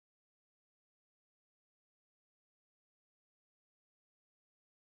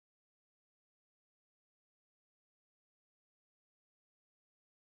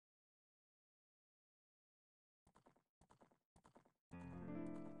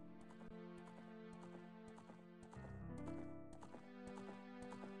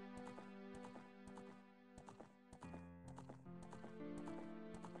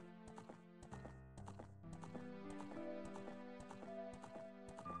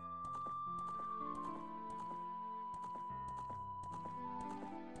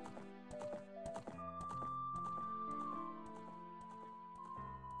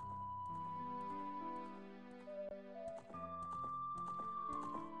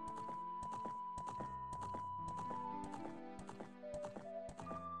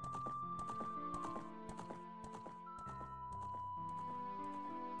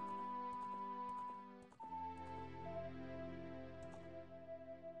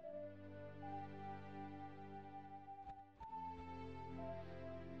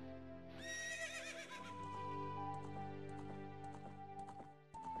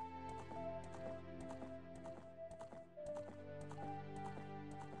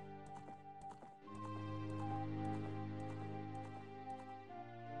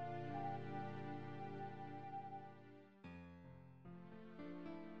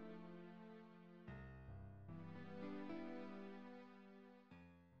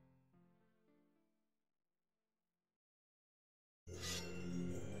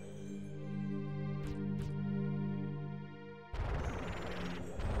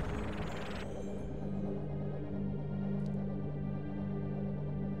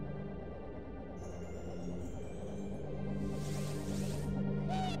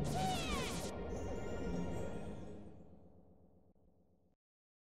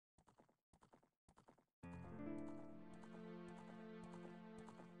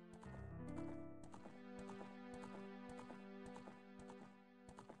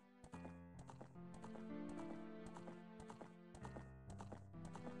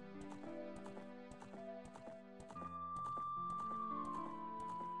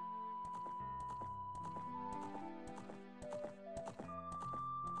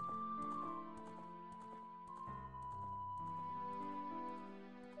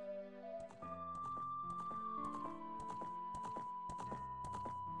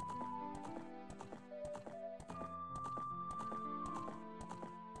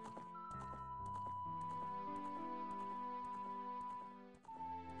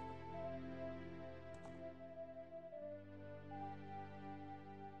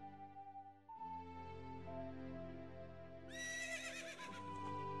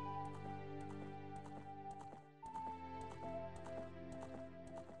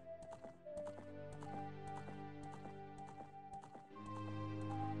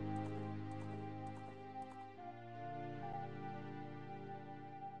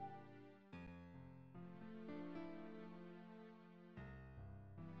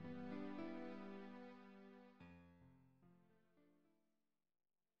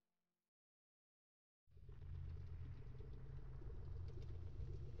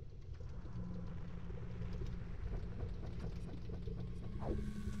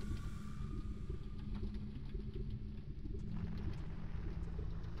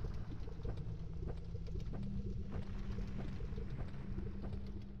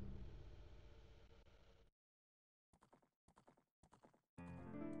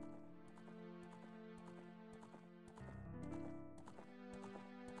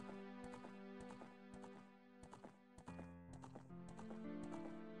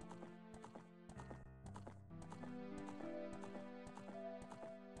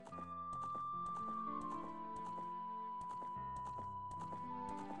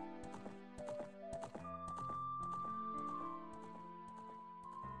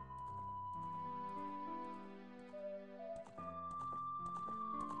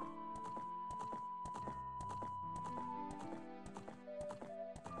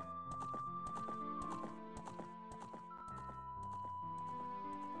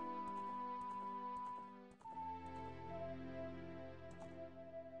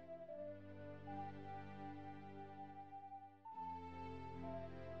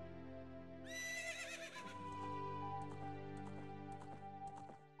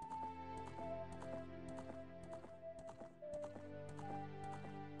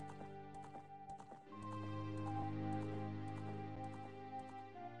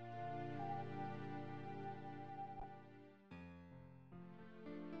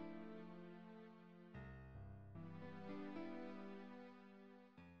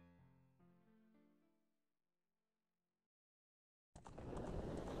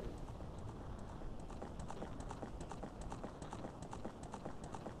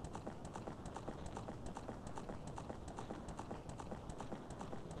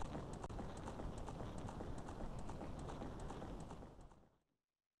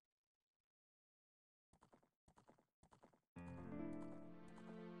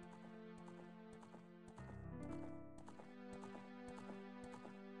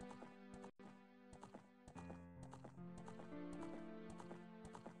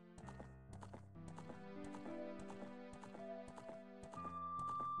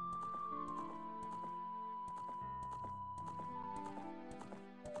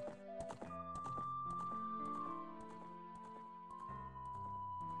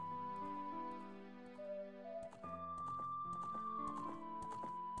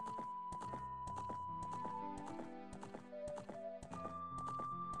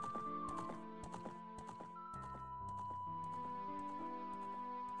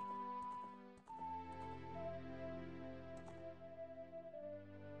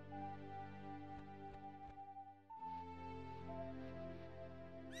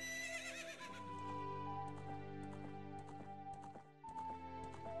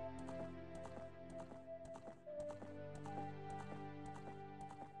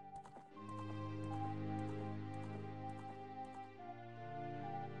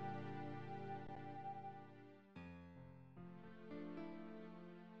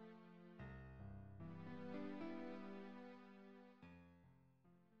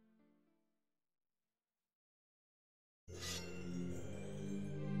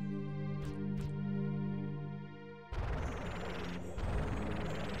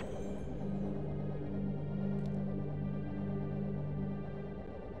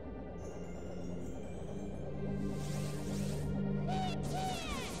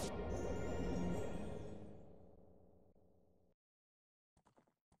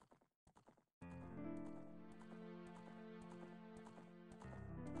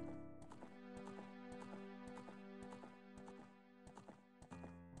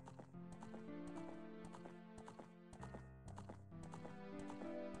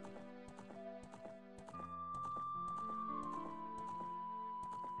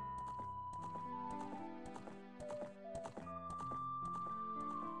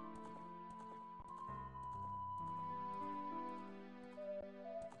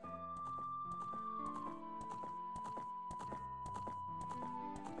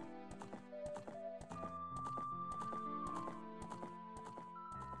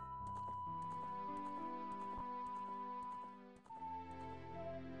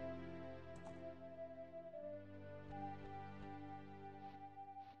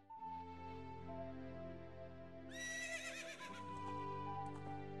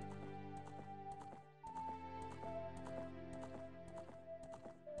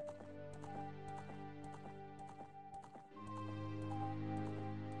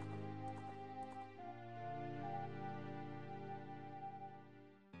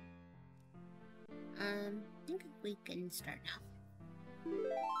start now.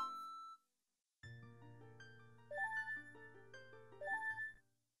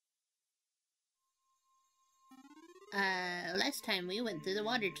 Last time we went through the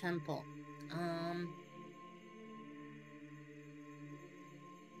water temple.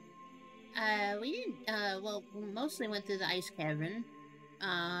 We didn't, well, mostly went through the ice cavern.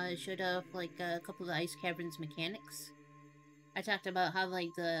 Showed off, like, a couple of the ice cavern's mechanics. I talked about how, like,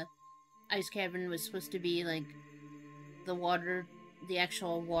 the ice cavern was supposed to be, like, the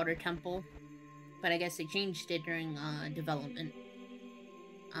actual water temple. But I guess they changed it during, development.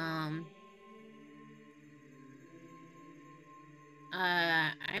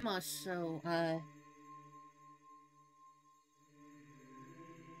 I'm also,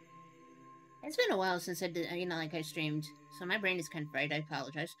 it's been a while since I did, like, I streamed, so my brain is kind of fried, I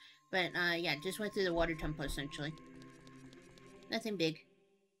apologize. But, yeah, just went through the water temple, essentially. Nothing big.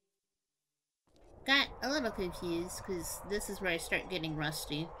 Got a little confused, because this is where I start getting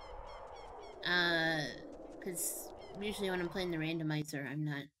rusty. Because usually when I'm playing the randomizer, I'm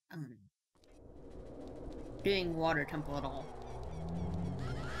not, doing water temple at all.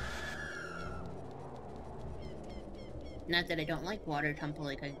 Not that I don't like water temple,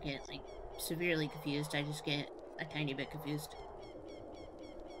 like, I get, like, severely confused, I just get a tiny bit confused.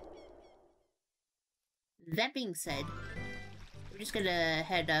 That being said, we're just gonna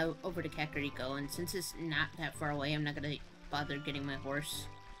head over to Kakariko, and since it's not that far away, I'm not gonna bother getting my horse.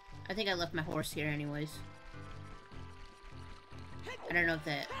 I think I left my horse here anyways. I don't know if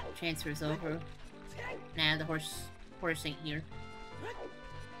that transfers over. Nah, the horse ain't here.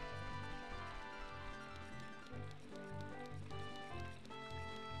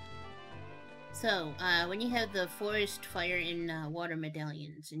 So, when you have the forest, fire, and water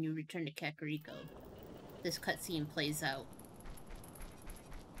medallions, and you return to Kakariko, this cutscene plays out.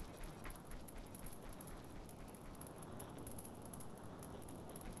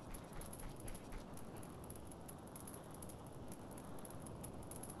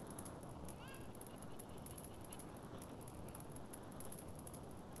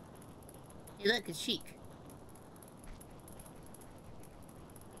 Hey look, it's Sheik.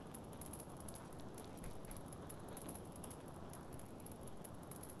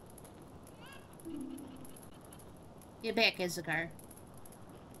 Get back, Izagar.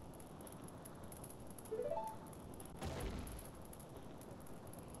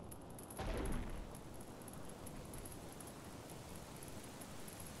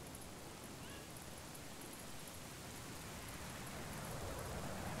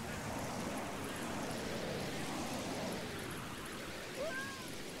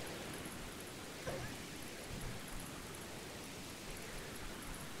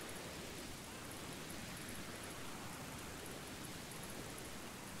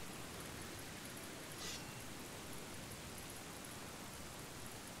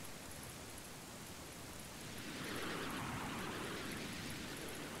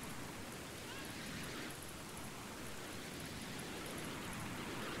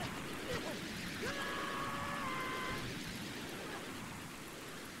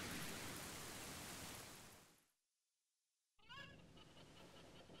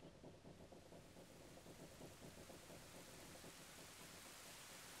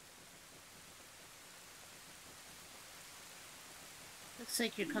 Looks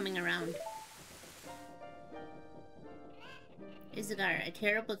like you're coming around. Izagar, a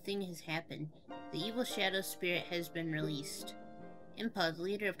terrible thing has happened. The evil shadow spirit has been released. Impa, the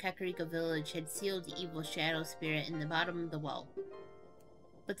leader of Kakariko village, had sealed the evil shadow spirit in the bottom of the well.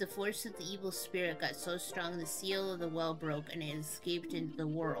 But the force of the evil spirit got so strong the seal of the well broke and it escaped into the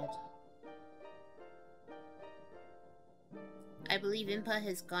world. I believe Impa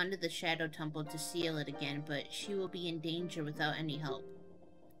has gone to the Shadow Temple to seal it again, but she will be in danger without any help.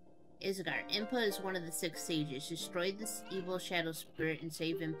 Izagar, Impa is one of the 6 sages. Destroy this evil shadow spirit and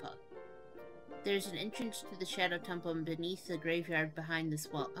save Impa. There's an entrance to the Shadow Temple beneath the graveyard behind this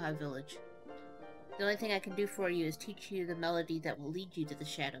village. The only thing I can do for you is teach you the melody that will lead you to the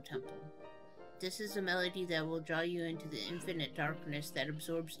Shadow Temple. This is a melody that will draw you into the infinite darkness that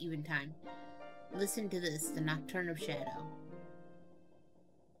absorbs even time. Listen to this, the Nocturne of Shadow.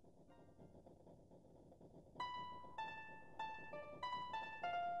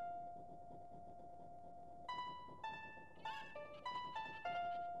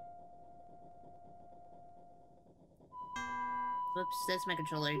 Whoops, that's my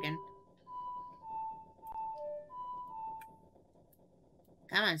controller again.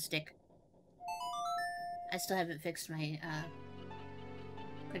 Come on, stick. I still haven't fixed my,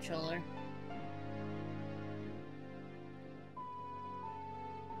 controller.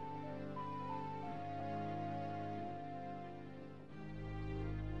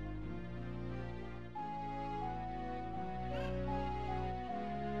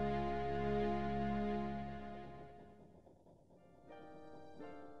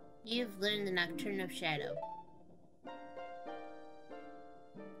 You've learned the Nocturne of Shadow.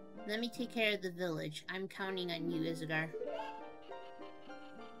 Let me take care of the village. I'm counting on you, Izagar.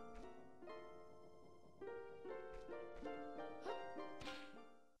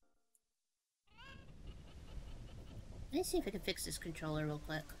 Let me see if I can fix this controller real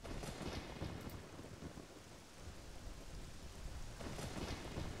quick.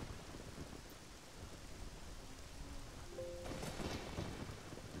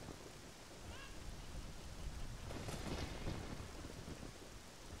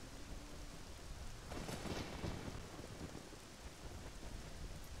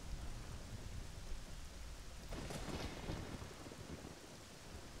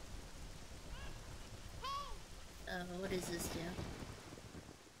 What does this do?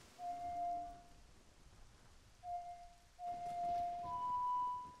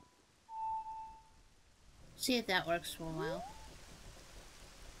 See if that works for a while.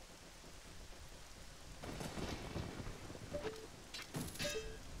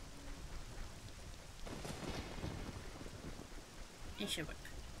 It should work.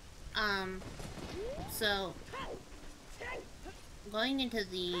 So going into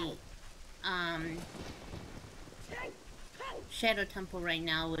the Shadow Temple right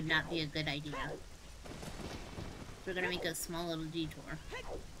now would not be a good idea. We're gonna make a small little detour.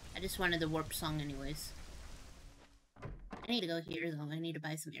 I just wanted the warp song anyways. I need to go here though. I need to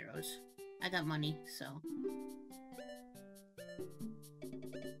buy some arrows. I got money, so.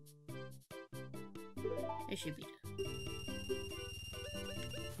 It should be done.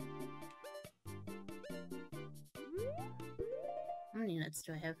 How many nuts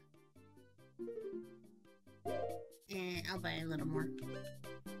do I have? And I'll buy a little more.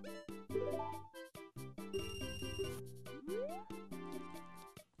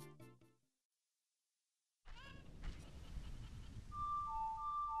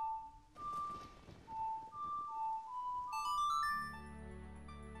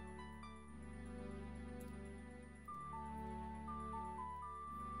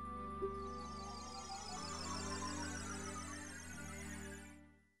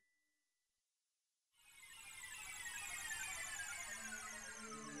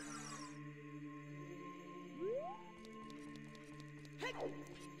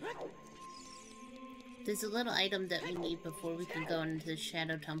 There's a little item that we need before we can go into the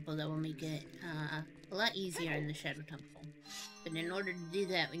Shadow Temple that will make it a lot easier in the Shadow Temple. But in order to do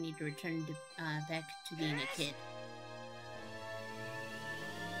that, we need to return to, back to being a kid.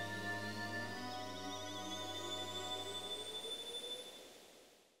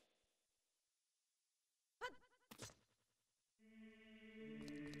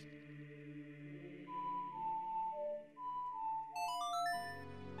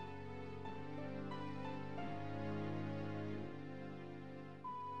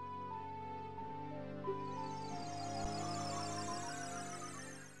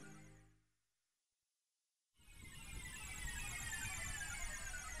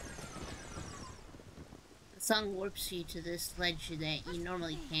 The song warps you to this ledge that you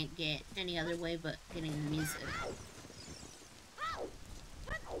normally can't get any other way but getting the music.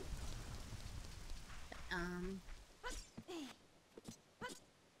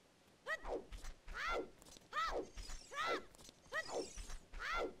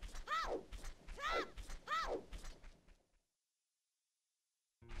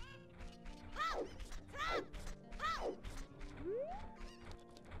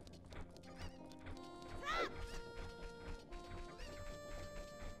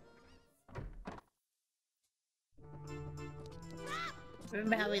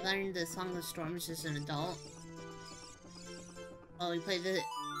 Remember how we learned the Song of Storms as an adult? Well, we played it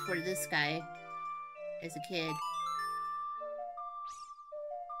for this guy as a kid.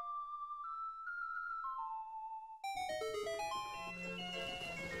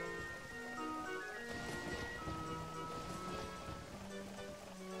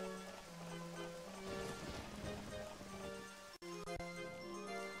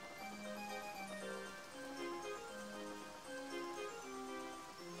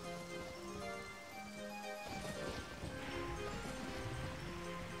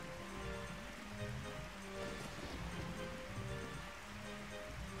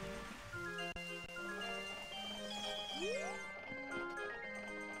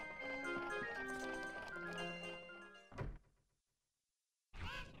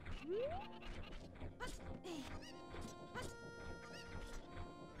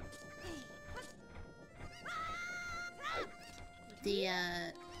 The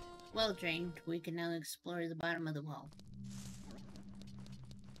well drained, we can now explore the bottom of the well.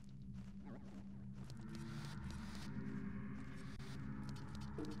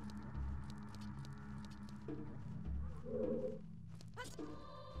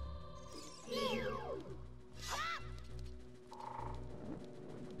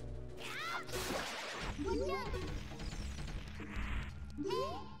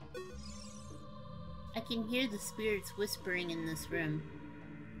 can hear the spirits whispering in this room.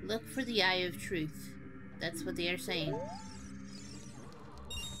 Look for the Eye of Truth. That's what they are saying.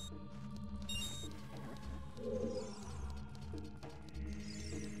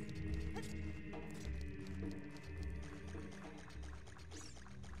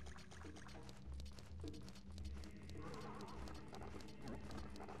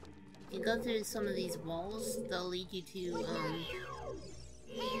 You go through some of these walls, they'll lead you to,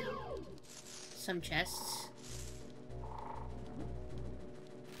 some chests.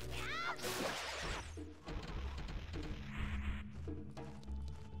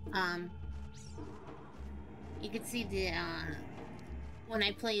 You can see the, when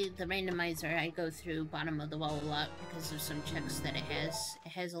I play the randomizer, I go through bottom of the wall a lot because of some checks that it has. It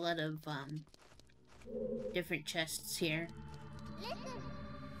has a lot of, different chests here.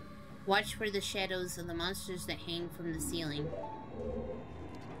 Watch for the shadows of the monsters that hang from the ceiling.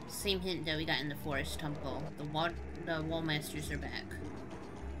 Same hint that we got in the Forest Temple. The wall masters are back.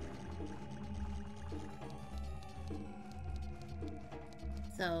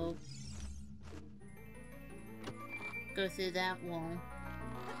 So, go through that wall.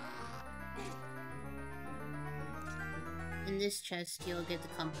 In this chest, you'll get the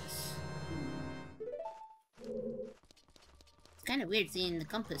compass. It's kind of weird seeing the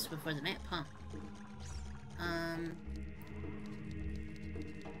compass before the map, huh?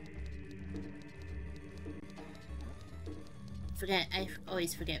 I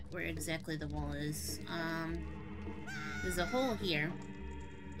always forget where exactly the wall is. There's a hole here,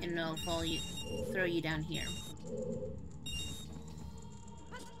 and it'll throw you down here.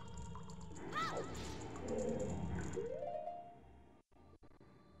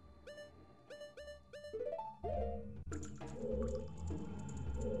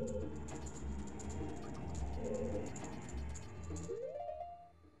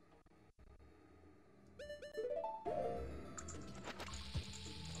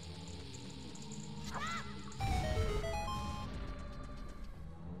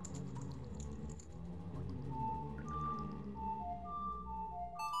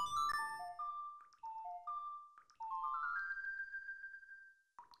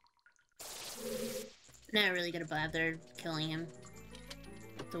 Not really gonna bother killing him.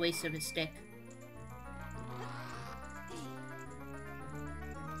 It's a waste of a stick.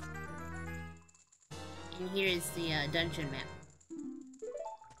 And here is the dungeon map.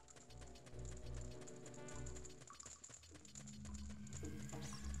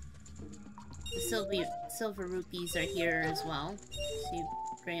 The silver rupees are here as well, so you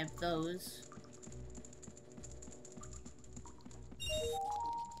grab those.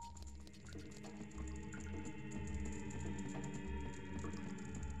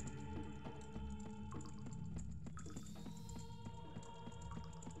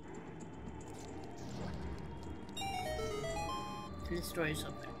 And this door is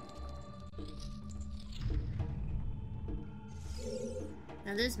open.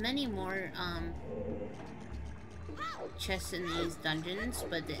 Now there's many more chests in these dungeons,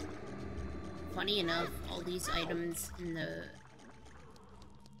 but funny enough, all these items in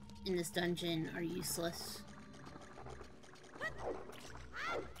this dungeon are useless.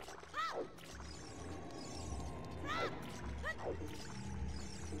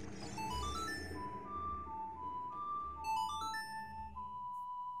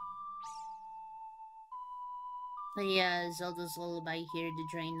 But yeah, Zelda's lullaby here to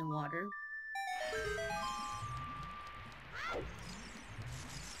drain the water.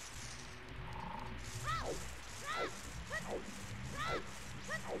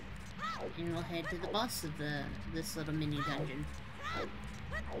 And we'll head to the boss of this little mini dungeon.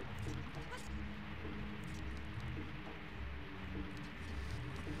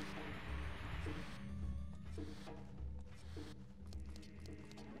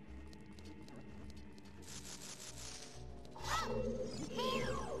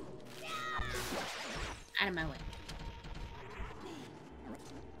 Out of my way.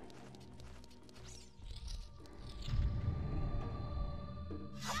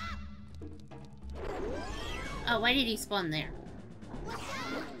 Oh, why did he spawn there? Well,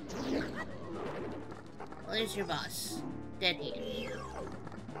 there's your boss. Dead here.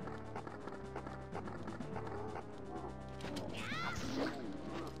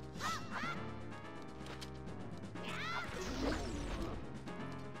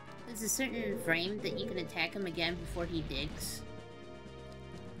 There's a certain frame that you can attack him again before he digs.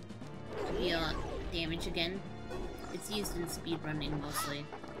 To deal damage again. It's used in speedrunning mostly.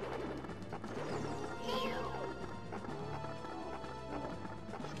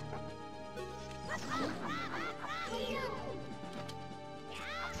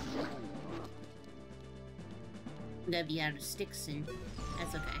 gotta be out of sticks, and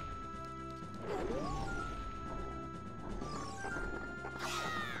that's okay.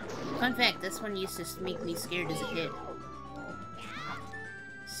 Fun fact, this one used to make me scared as a kid.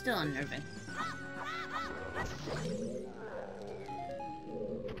 Still unnerving.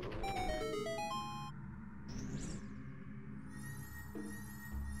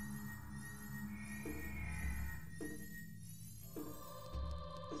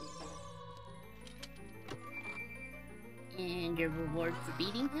 And your reward for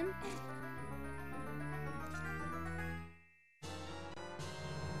beating him?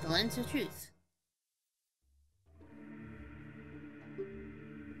 The Lens of Truth.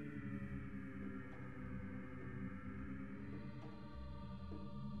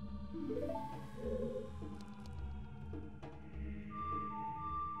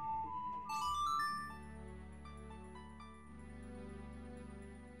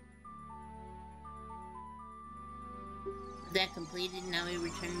 That completed, now we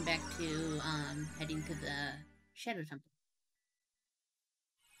return back to heading to the Shadow Temple.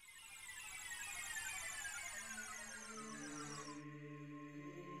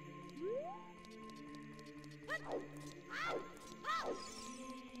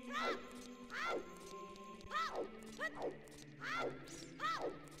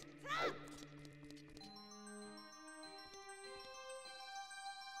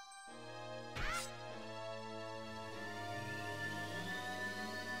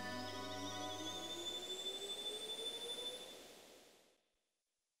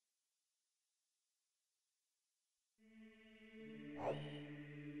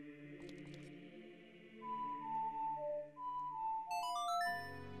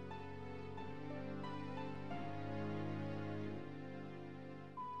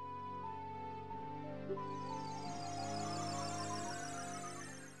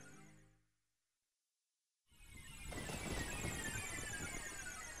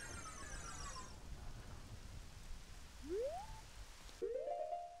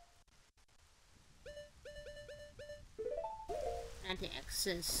 To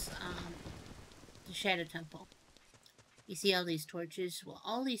access the Shadow Temple. You see all these torches? Well,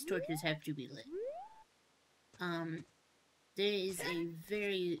 all these torches have to be lit. There is a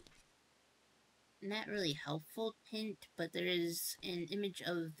very not really helpful hint, but there is an image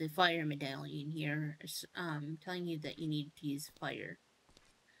of the fire medallion here, telling you that you need to use fire.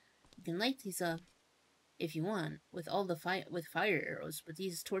 You can light these up if you want with all the fire arrows, but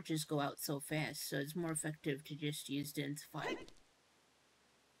these torches go out so fast, so it's more effective to just use dense fire.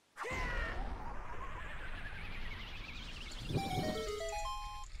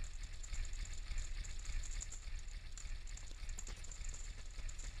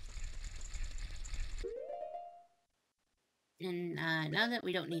 And now that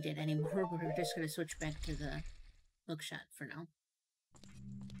we don't need it anymore, we're just going to switch back to the hookshot for now.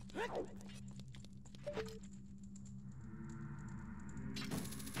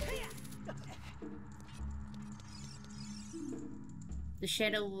 The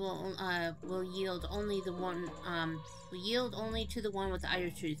shadow will yield only the one to the one with the Eye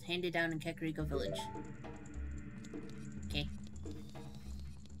of Truth handed down in Kakariko Village. Okay.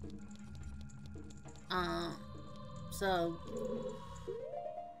 So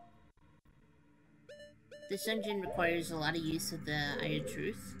this dungeon requires a lot of use of the Eye of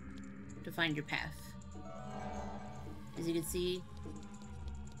Truth to find your path. As you can see,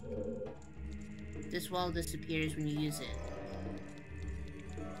 this wall disappears when you use it.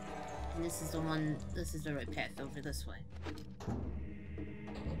 And this is the right path over this way.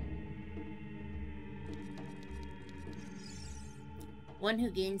 One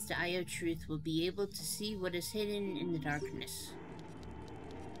who gains the Eye of Truth will be able to see what is hidden in the darkness.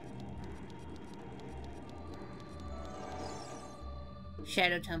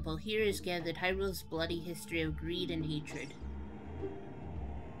 Shadow Temple. Here is gathered Hyrule's bloody history of greed and hatred.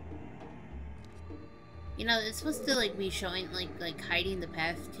 You know, it's supposed to, like, be showing, like hiding the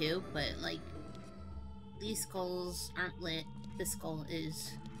path, too, but, like, these skulls aren't lit. This skull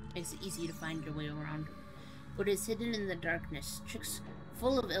is. Makes it easy to find your way around. What is hidden in the darkness, tricks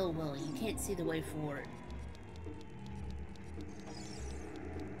full of ill will, you can't see the way forward.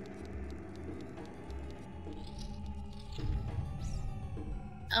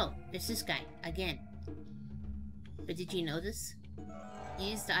 Oh, there's this guy, again. But did you know this?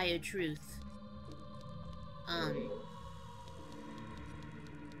 He used the Eye of Truth.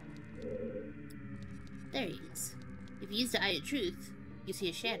 There he is. If you use the Eye of Truth, you see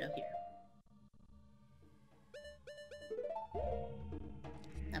a shadow here.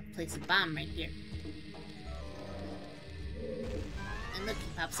 I'll place a bomb right here. And look,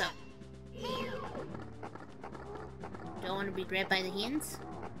 he pops up. Don't want to be grabbed by the hands?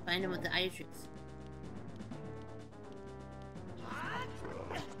 Find him with the eye tricks.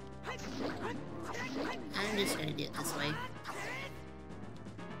 I'm just gonna do it this way.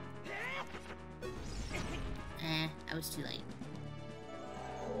 I was too late.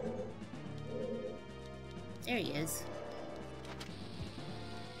 There he is.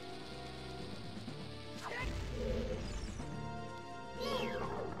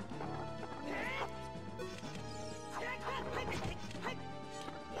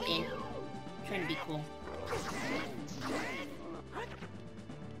 Yeah, trying to be cool.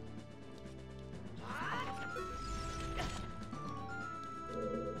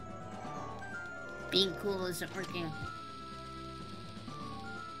 Being cool isn't working.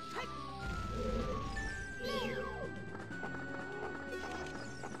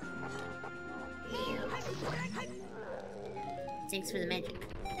 Thanks for the magic.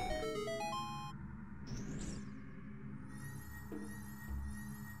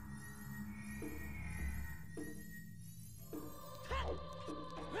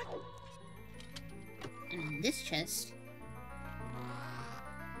 And in this chest...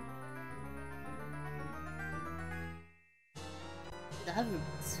 the hover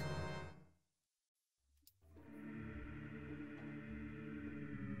boots.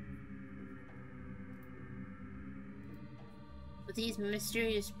 With these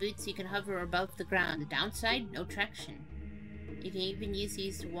mysterious boots, you can hover above the ground. The downside? No traction. You can even use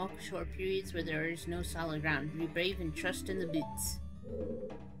these to walk short periods where there is no solid ground. Be brave and trust in the boots.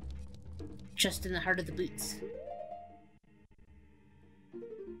 Trust in the heart of the boots.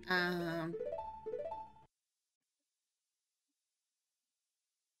 I'm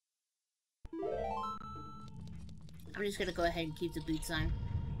just gonna go ahead and keep the boots on.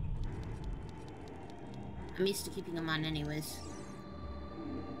 I'm used to keeping them on anyways.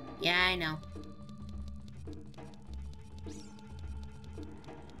 Yeah, I know.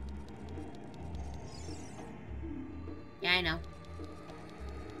 Yeah, I know.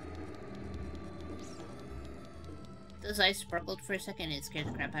 Those eyes sparkled for a second, it scared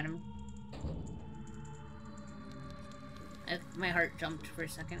the crap out of me. My heart jumped for a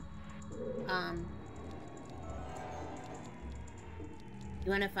second. You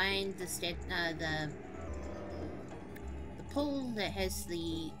want to find the pole that has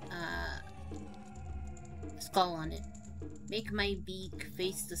the skull on it. Make my beak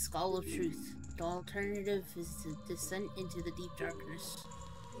face the skull of truth. The alternative is to descend into the deep darkness.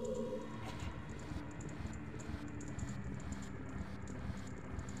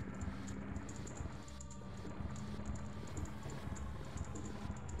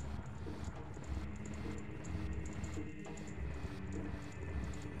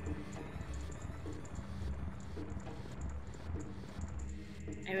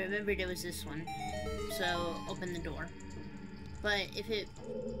 I remembered it was this one, so open the door. But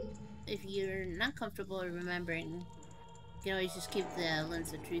if you're not comfortable remembering, you can always just keep the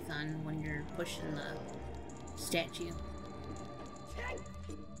lens of truth on when you're pushing the statue.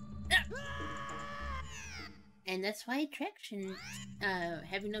 And that's why traction,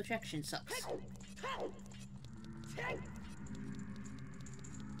 having no traction sucks.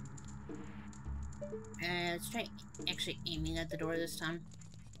 Let's try actually aiming at the door this time.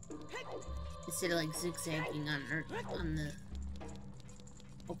 Instead of like zigzagging on the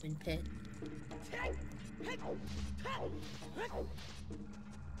open pit.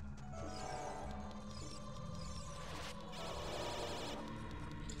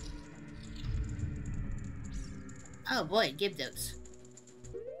 Oh boy, give those.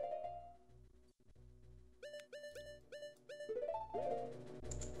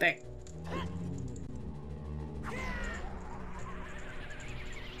 Burn.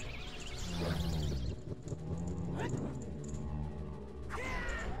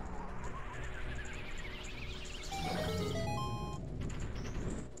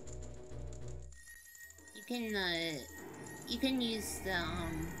 You can use the,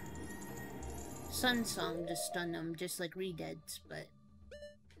 Sun Song to stun them, just like Redeads, but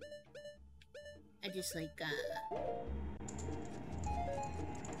I just like,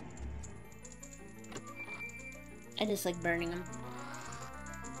 burning them.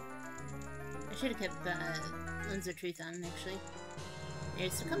 I should have kept, Lens of Truth on, actually.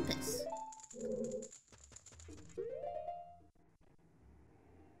 There's the compass.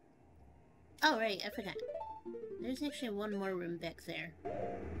 Oh, right, I forgot. There's actually one more room back there.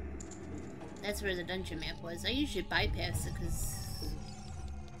 That's where the dungeon map was. I usually bypass it because...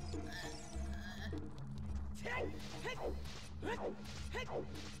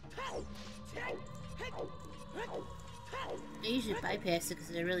 I usually bypass it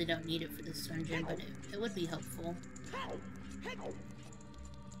because I really don't need it for this dungeon, but it would be helpful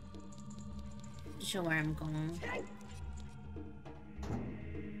to show where I'm going.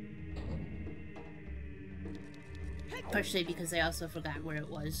 Partially because I also forgot where it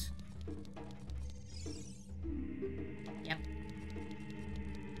was. Yep.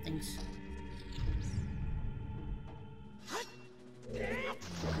 Thanks.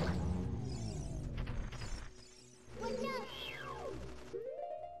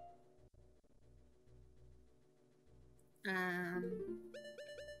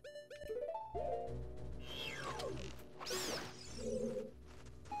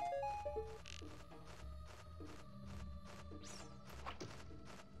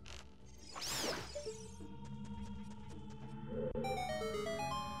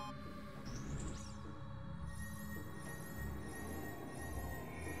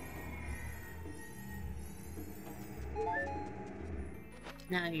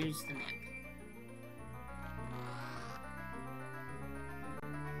 Now here's the map.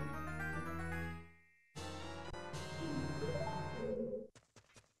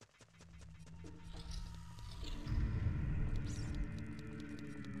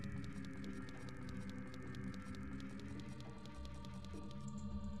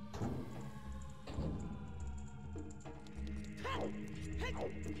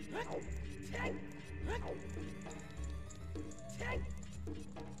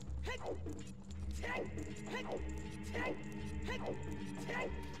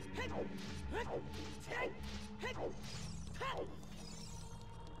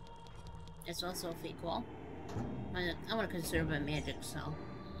 It's also a fake wall. I want to conserve my magic, so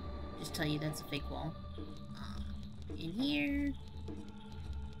just tell you that's a fake wall. In here.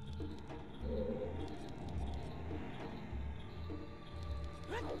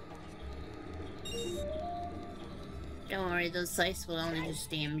 Don't worry, those slices will only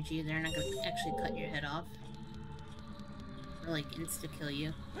just damage you. They're not gonna actually cut your head off. Or like insta-kill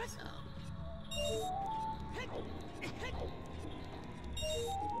you, so.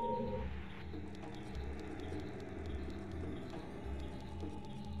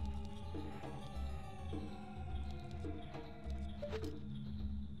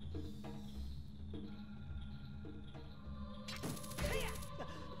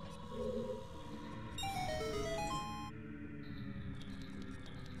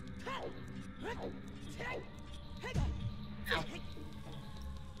 Ow.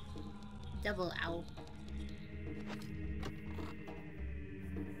 Double ow.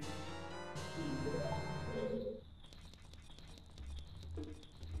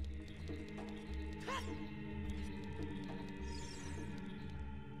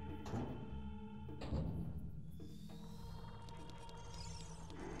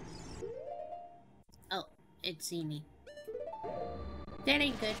 Oh, it's seen me. That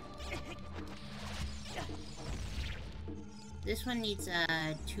ain't good. This one needs,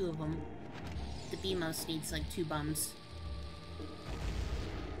 2 of them. The B-mouse needs, like, 2 bums.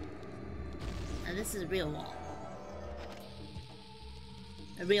 Now, this is a real wall.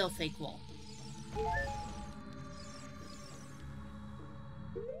 A real fake wall.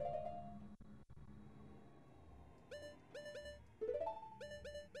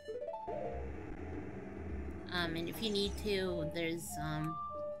 And if you need to, there's,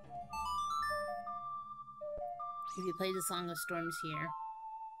 if you play the Song of Storms here,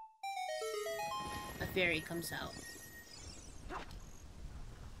 a fairy comes out.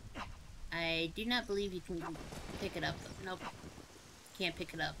 I do not believe you can pick it up. Nope. Can't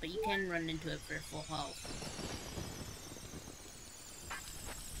pick it up, but you can run into it for full health.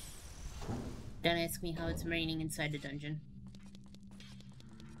 Don't ask me how it's raining inside the dungeon.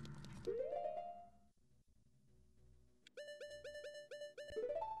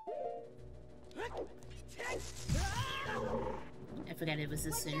 I forgot it was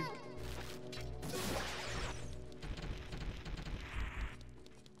this soon.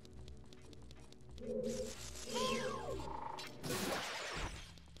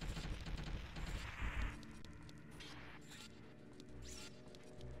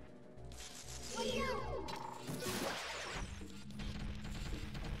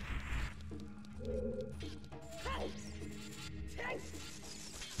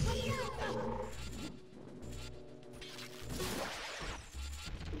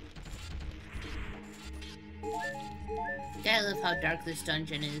 I love how dark this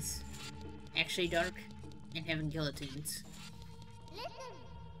dungeon is. Actually dark, and having guillotines.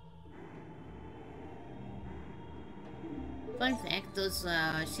 Fun fact, those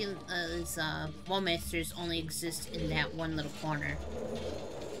wall masters only exist in that one little corner.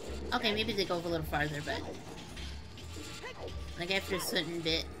 Okay, maybe they go a little farther, but Like after a certain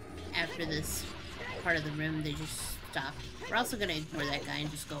bit, after this part of the room, they just stop. We're also gonna ignore that guy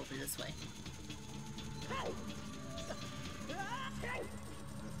and just go over this way.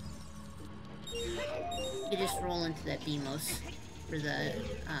 You just roll into that Beamos for the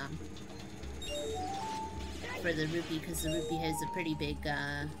rupee, because the rupee has a pretty big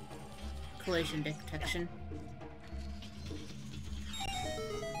collision detection.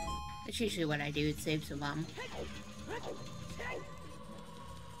 That's usually what I do, it saves a bomb.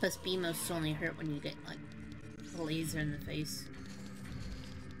 Plus Beamos only hurt when you get like a laser in the face.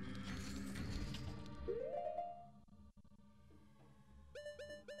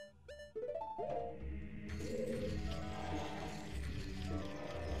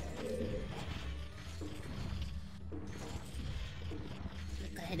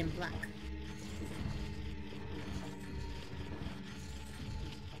 Look ahead in black.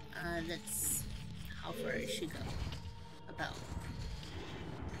 That's how far it should go. About.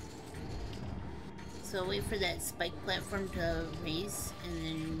 So wait for that spike platform to raise, and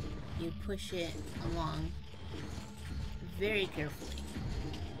then you push it along very carefully.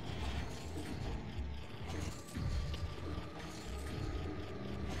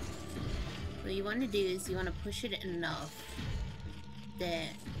 What you want to do is you want to push it enough that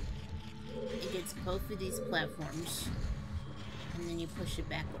it gets both of these platforms, and then you push it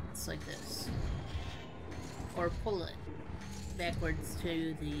backwards like this. Or pull it backwards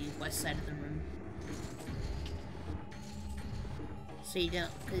to the west side of the room. So you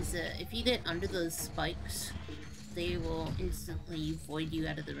don't, because if you get under those spikes, they will instantly void you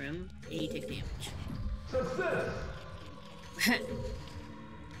out of the room, and you take damage. Success!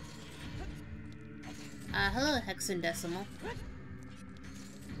 Hello, hexadecimal.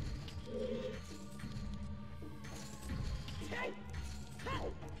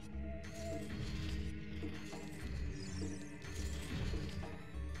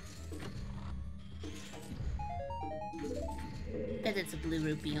 Bet it's a blue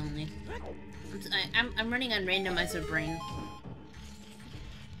rupee only. I'm running on randomizer brain.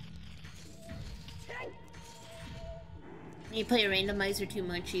 When you play a randomizer too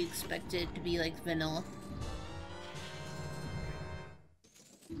much, you expect it to be like vanilla.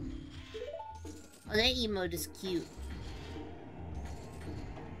 Oh, that emote is cute.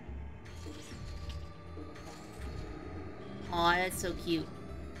 Aw, that's so cute.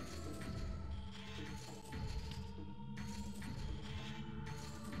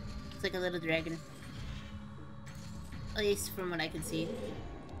 It's like a little dragon. At least from what I can see.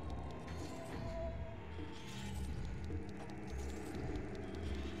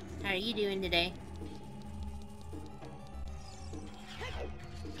 How are you doing today?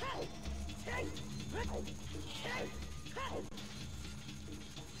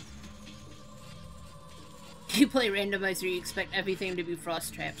 You play randomizer, you expect everything to be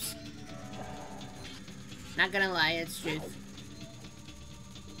frost traps. Not gonna lie, it's truth.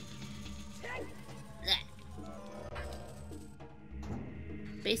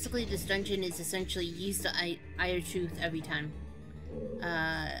 Basically, this dungeon is essentially use the Eye of Truth every time.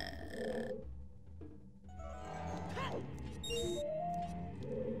 I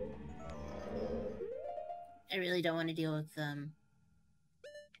really don't want to deal with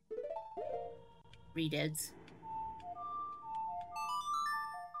redeads.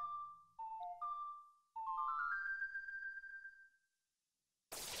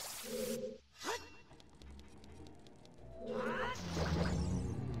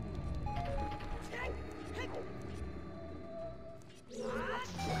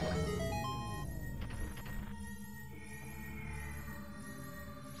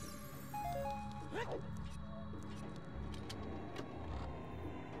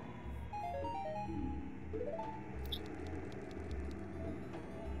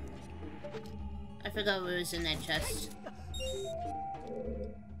 I forgot what was in that chest.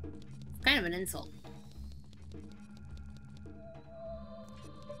 Kind of an insult.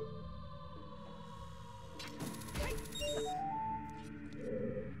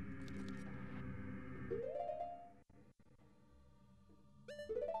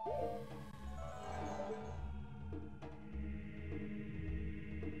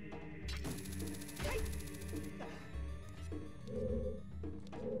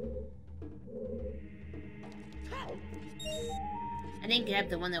 I didn't grab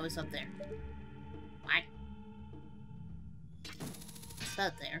the one that was up there. What? It's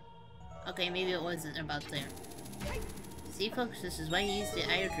about there. Okay, maybe it wasn't about there. See, folks, this is why you use the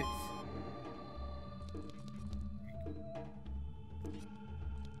Eye of Truth.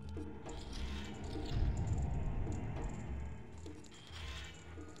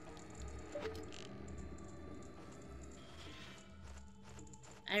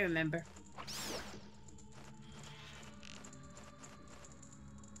 remember.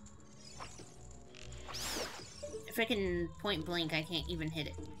 Frickin' point blank, I can't even hit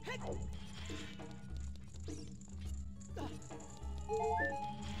it.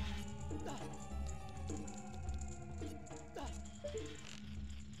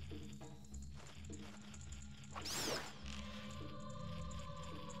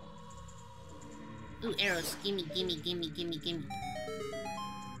 Ooh, arrows. Gimme, gimme, gimme, gimme, gimme.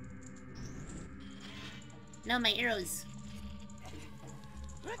 No, my arrows.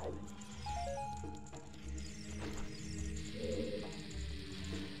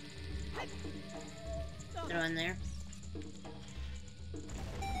 Throw in there.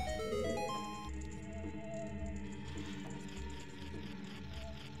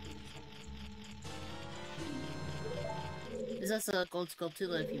 There's also a gold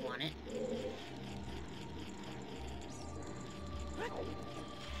Skulltula if you want it.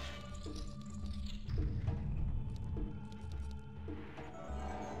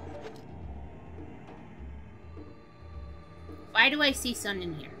 Why do I see sun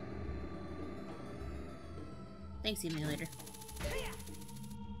in here? Thanks, emulator.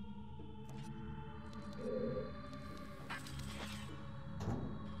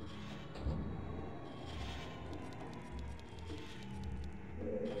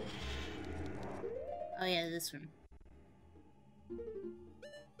 Oh yeah, this room.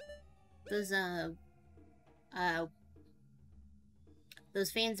 Those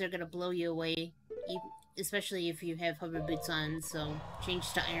fans are gonna blow you away, especially if you have hover boots on, so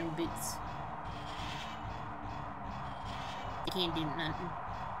change to iron boots. They can't do nothing.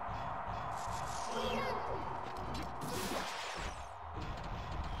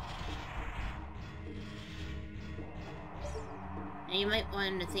 Now you might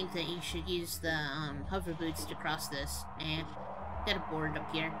want to think that you should use the hover boots to cross this. Got a board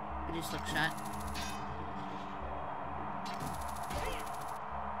up here. I just look shot.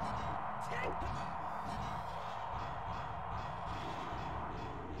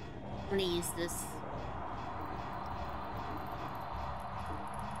 I'm gonna use this.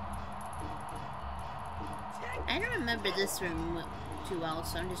 I don't remember this room too well,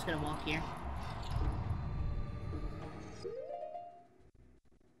 so I'm just gonna walk here.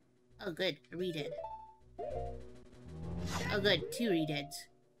 Oh good, a redead. Oh good, 2 redeads.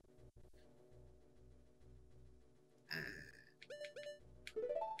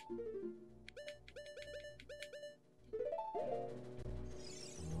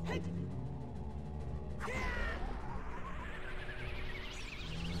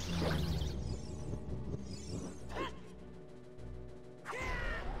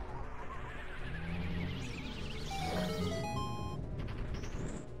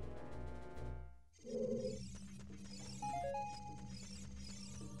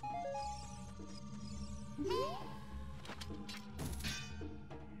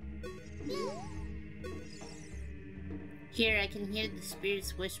 Here, I can hear the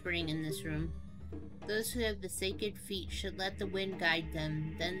spirits whispering in this room. Those who have the sacred feet should let the wind guide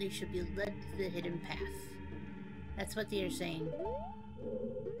them, then they should be led to the hidden path. That's what they are saying.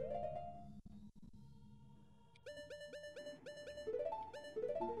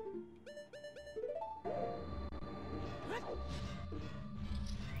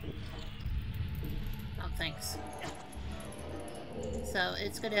 Oh, thanks. So,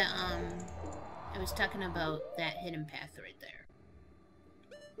 it's gonna, I was talking about that hidden path right there.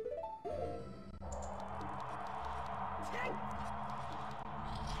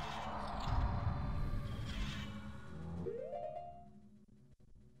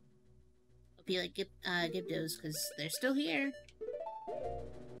 Hope you like Gibdos, because they're still here.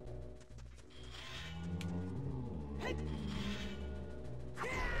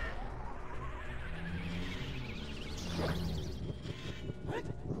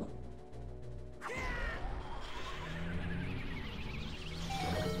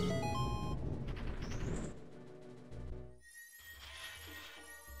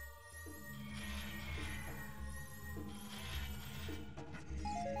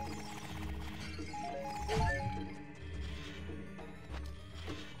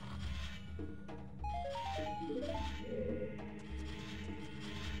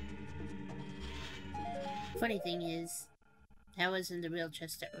 Funny thing is, that wasn't the real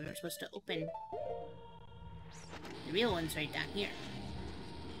chest that we were supposed to open. The real one's right down here.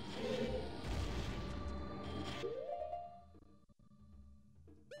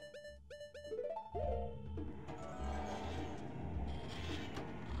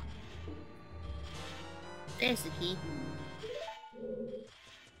 There's the key.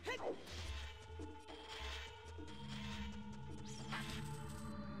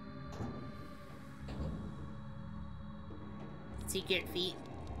 Secret feat.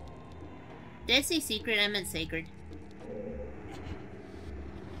 Did I say secret? I meant sacred.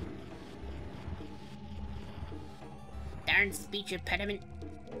 Darn speech impediment.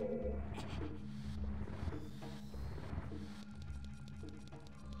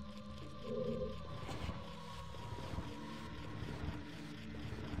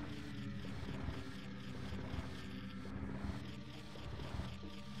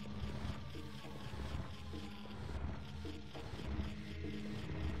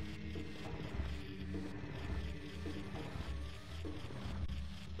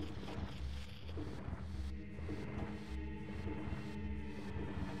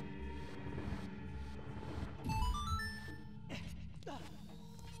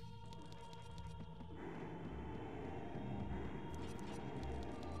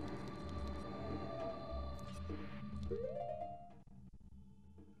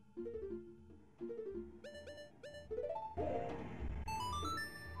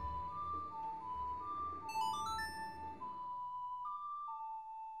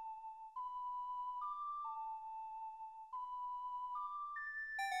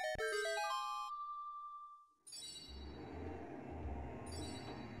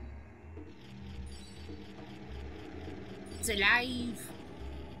 It's alive!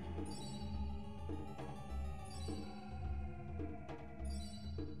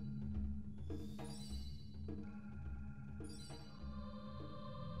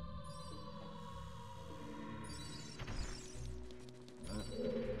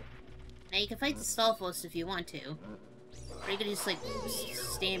 Now you can fight the Stalfos if you want to. Or you can just, like,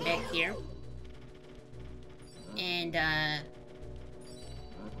 stand back here. And,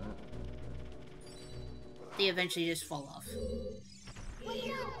 they eventually just fall off.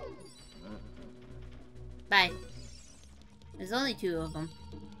 Bye. There's only 2 of them.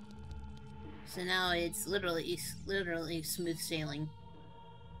 So now it's literally smooth sailing.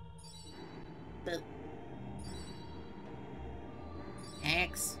 But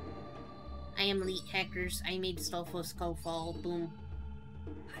hacks. I am elite hackers. I made Stalfos skull fall. Boom.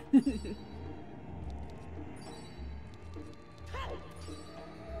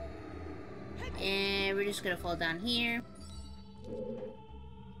 And we're just gonna fall down here.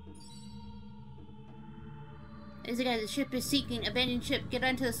 Izagar, the ship is sinking. Abandoned ship. Get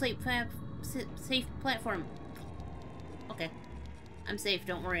onto the safe platform. Okay. I'm safe,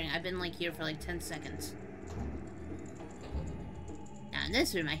 don't worry. I've been, like, here for, like, 10 seconds. Now, in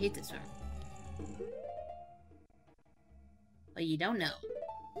this room, I hate this room. What you don't know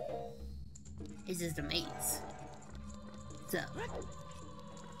is this the maze. So...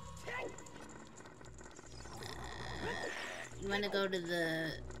 you want to go to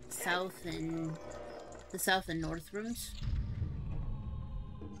the south and north rooms?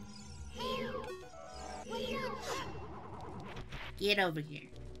 Get over here.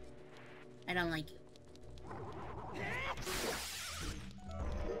 I don't like you.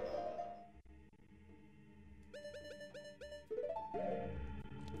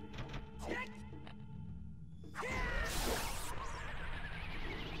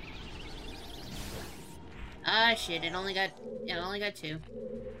 Ah, shit, it only got 2.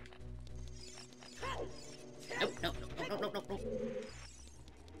 Nope.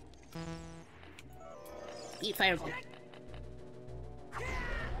 Eat fireball.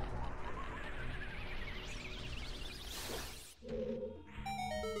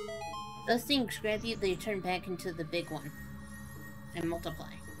 Those things grab you, they turn back into the big one. And multiply.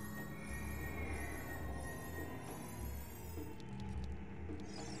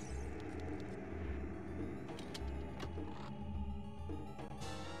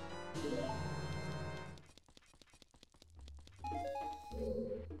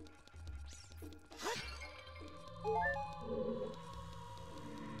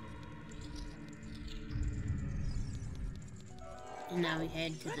 And now we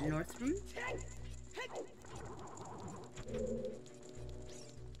head to the north room.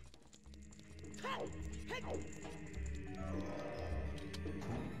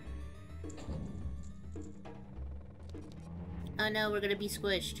 Oh no, we're gonna be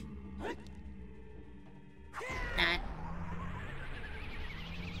squished. Not.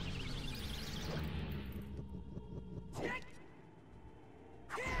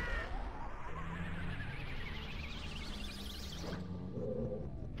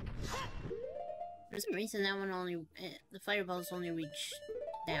 For some reason that one only, the fireballs only reach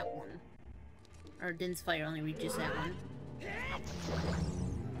that one. Or Din's fire only reaches that one.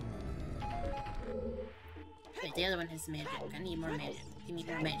 Wait, the other one has magic. I need more magic. Give me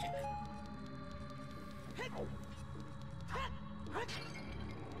more magic.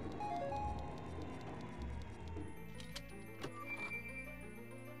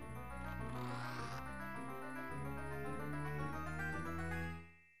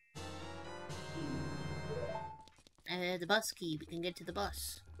 the bus key. We can get to the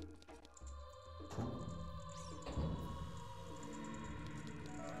bus.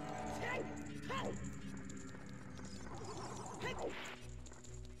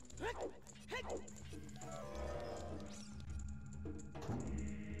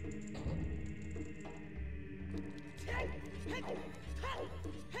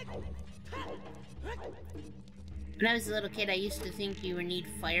 When I was a little kid, I used to think you would need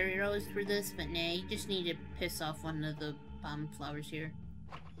fire arrows for this, but nah, you just need to piss off one of the bomb flowers here.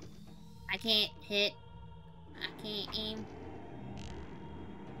 I can't hit. I can't aim.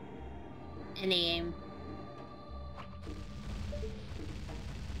 Any aim.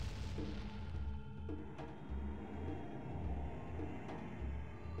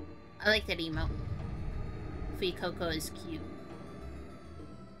 I like that emote. Fuecoco is cute.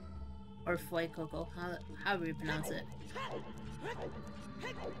 Or Fuecoco, however you pronounce it.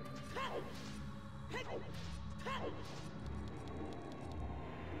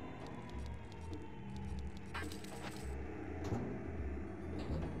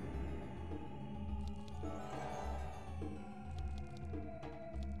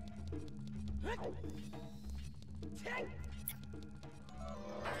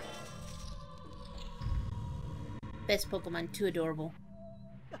 Best Pokemon, too adorable.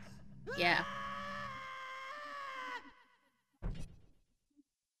 Yeah.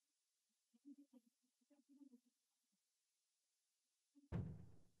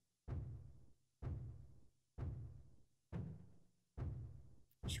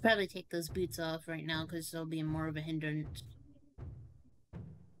 Should probably take those boots off right now because they'll be more of a hindrance.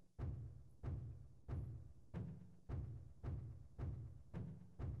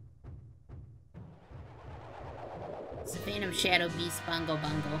 It's a Phantom Shadow Beast Bongo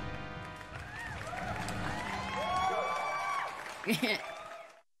Bongo.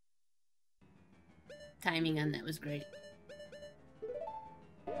 Timing on that was great.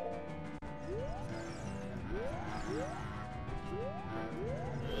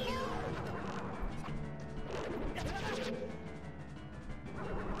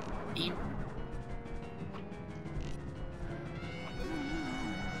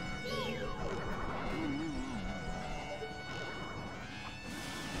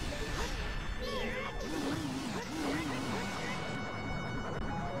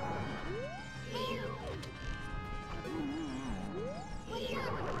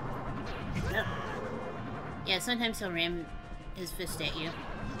 Yeah, sometimes he'll ram his fist at you.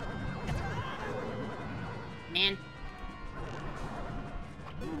 Man.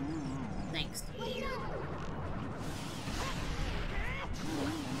 Thanks.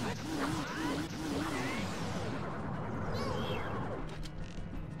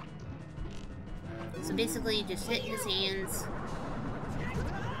 So basically, you just hit his hands.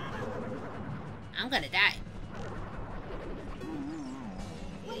 I'm gonna die.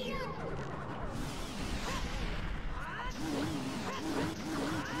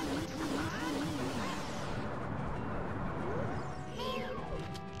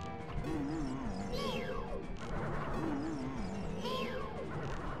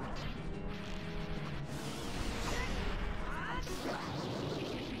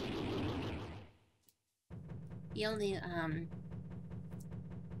 He only, I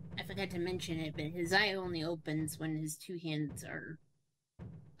forgot to mention it, but his eye only opens when his two hands are,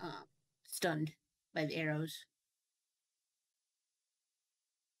 stunned by the arrows.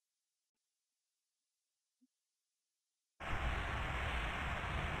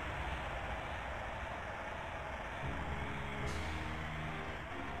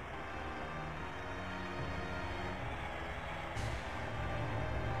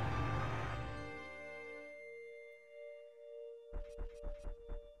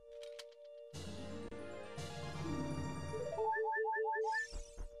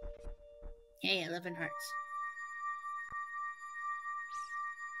 Hey, 11 hearts.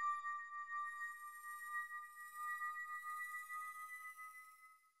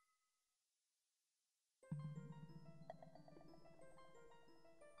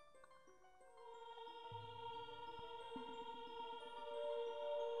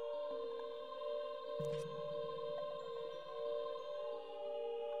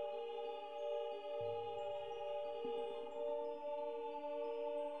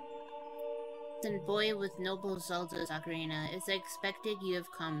 And boy with noble Zelda's ocarina, as I expected, you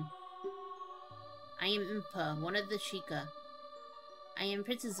have come. I am Impa, one of the Sheikah. I am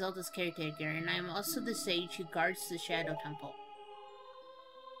Princess Zelda's caretaker, and I am also the sage who guards the Shadow Temple.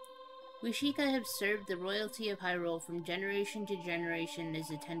 We Sheikah have served the royalty of Hyrule from generation to generation as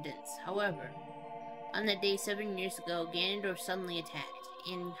attendants. However, on that day 7 years ago, Ganondorf suddenly attacked,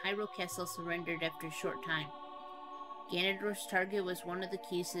 and Hyrule Castle surrendered after a short time. Ganondorf's target was one of the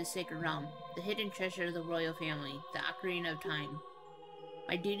keys to the Sacred Realm, the hidden treasure of the royal family, the Ocarina of Time.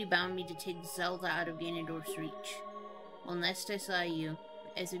 My duty bound me to take Zelda out of Ganondorf's reach. When last I saw you,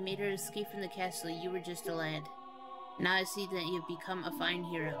 as we made our escape from the castle, you were just a lad. Now I see that you've become a fine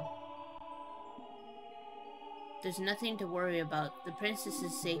hero. There's nothing to worry about. The princess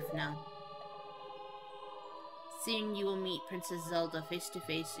is safe now. Soon you will meet Princess Zelda face to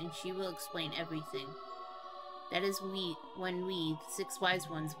face, and she will explain everything. That is when we, the 6 wise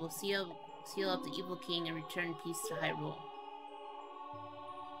ones, will seal up the evil king and return peace to Hyrule.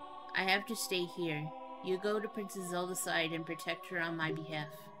 I have to stay here. You go to Princess Zelda's side and protect her on my behalf.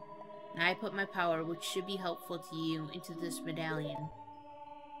 Now I put my power, which should be helpful to you, into this medallion.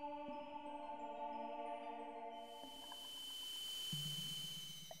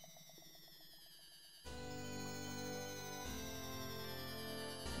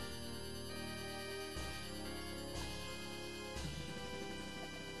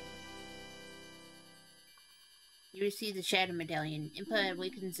 You receive the Shadow Medallion. Impa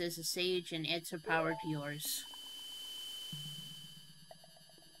awakens as a sage and adds her power to yours.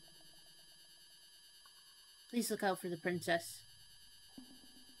 Please look out for the princess.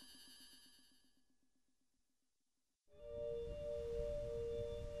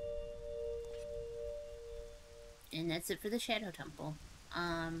 And that's it for the Shadow Temple.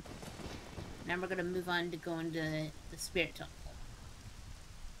 Now we're gonna move on to go into the Spirit Temple.